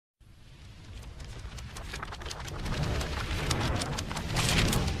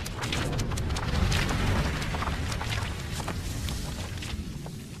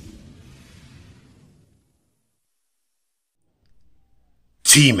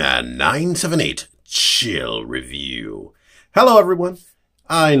T-Man978 Chill Review. Hello everyone.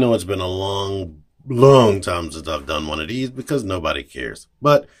 I know it's been a long time since I've done one of these because nobody cares.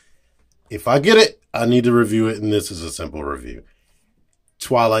 But if I get it, I need to review it, and this is a simple review.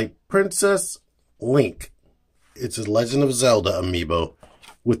 Twilight Princess Link. It's a Legend of Zelda amiibo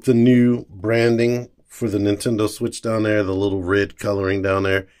with the new branding for the Nintendo Switch down there, the little red coloring down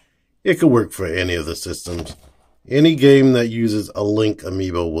there. It could work for any of the systems. Any game that uses a Link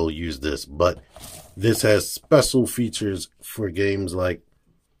amiibo will use this, but this has special features for games like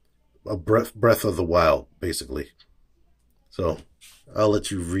a Breath of the Wild, basically. So I'll let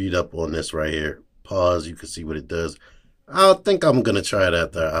you read up on this right here. Pause, you can see what it does. I think I'm going to try it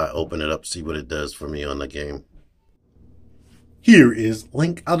after I open it up, see what it does for me on the game. Here is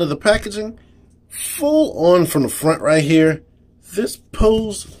Link out of the packaging. Full on from the front right here. This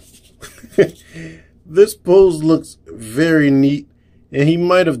pose... This pose looks very neat, and he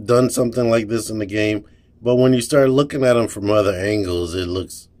might have done something like this in the game, but when you start looking at him from other angles, it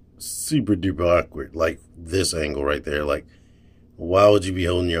looks super duper awkward, like this angle right there. Like, why would you be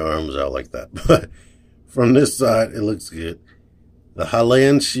holding your arms out like that? But from this side, it looks good. The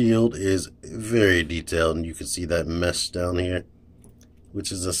Hylian shield is very detailed, and you can see that mesh down here,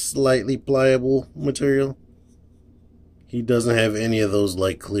 which is a slightly pliable material. He doesn't have any of those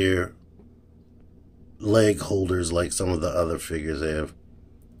like clear leg holders like some of the other figures have.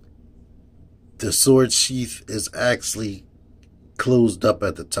 The sword sheath is actually closed up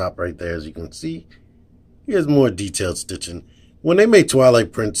at the top right there, as you can see. Here's more detailed stitching. When they made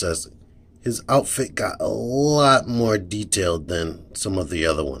Twilight Princess, his outfit got a lot more detailed than some of the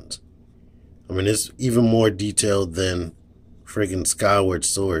other ones. I mean, it's even more detailed than friggin' Skyward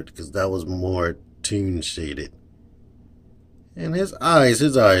Sword, because that was more toon shaded. And his eyes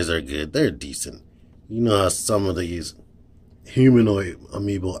are good. They're decent. You know how some of these humanoid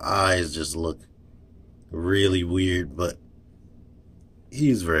amiibo eyes just look really weird, but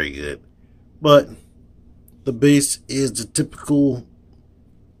he's very good. But the base is the typical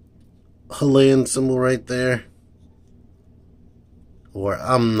Hylian symbol right there. Or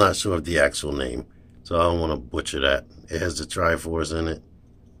I'm not sure of the actual name, so I don't want to butcher that. It has the Triforce in it.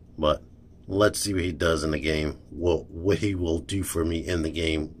 But let's see what he does in the game. What he will do for me in the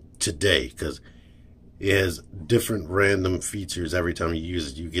game today, because it has different random features every time you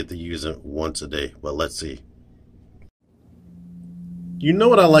use it. You get to use it once a day. But let's see. You know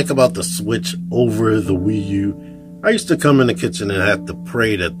what I like about the Switch over the Wii U? I used to come in the kitchen and have to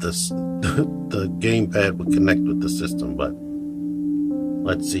pray that the gamepad would connect with the system. But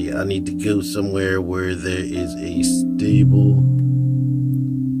let's see. I need to go somewhere where there is a stable...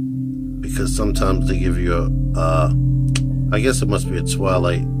 Because sometimes they give you a... I guess it must be a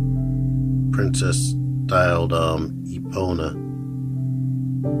Twilight Princess styled Epona.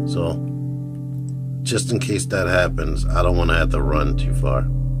 So just in case that happens, I don't want to have to run too far.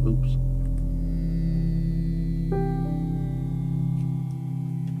 Oops.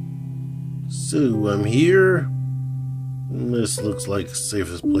 So I'm here. This looks like the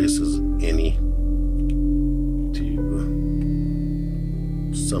safest place as any to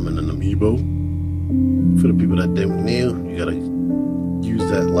summon an amiibo. For the people that don't know, you gotta use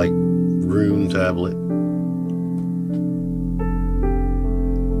that like rune tablet.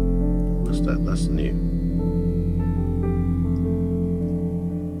 That's new.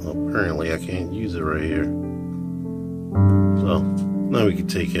 Well, apparently I can't use it right here. So now we can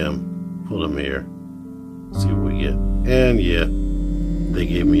take him, put him here, see what we get. And yeah, they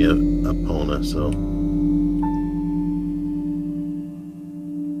gave me a Epona, so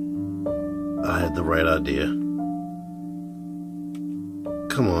I had the right idea.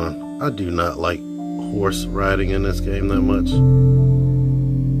 Come on, I do not like horse riding in this game that much.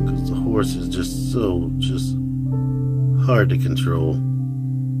 The horse is just hard to control.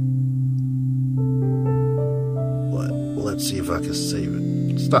 But let's see if I can save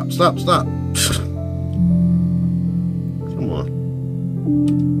it. Stop. Come on.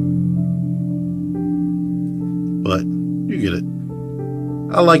 But you get it.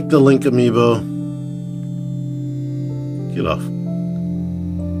 I like the Link amiibo. Get off.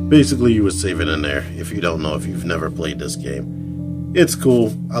 Basically, you would save it in there if you don't know, if you've never played this game. It's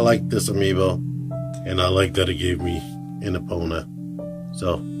cool. I like this amiibo, and I like that it gave me an Epona.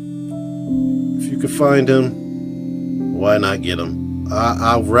 So, if you could find him, why not get him?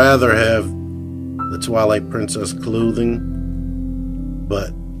 I'd rather have the Twilight Princess clothing,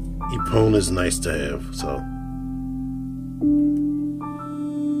 but Epona's nice to have, so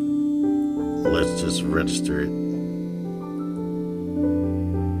let's just register it.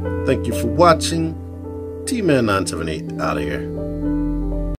 Thank you for watching. T-Man978 out of here.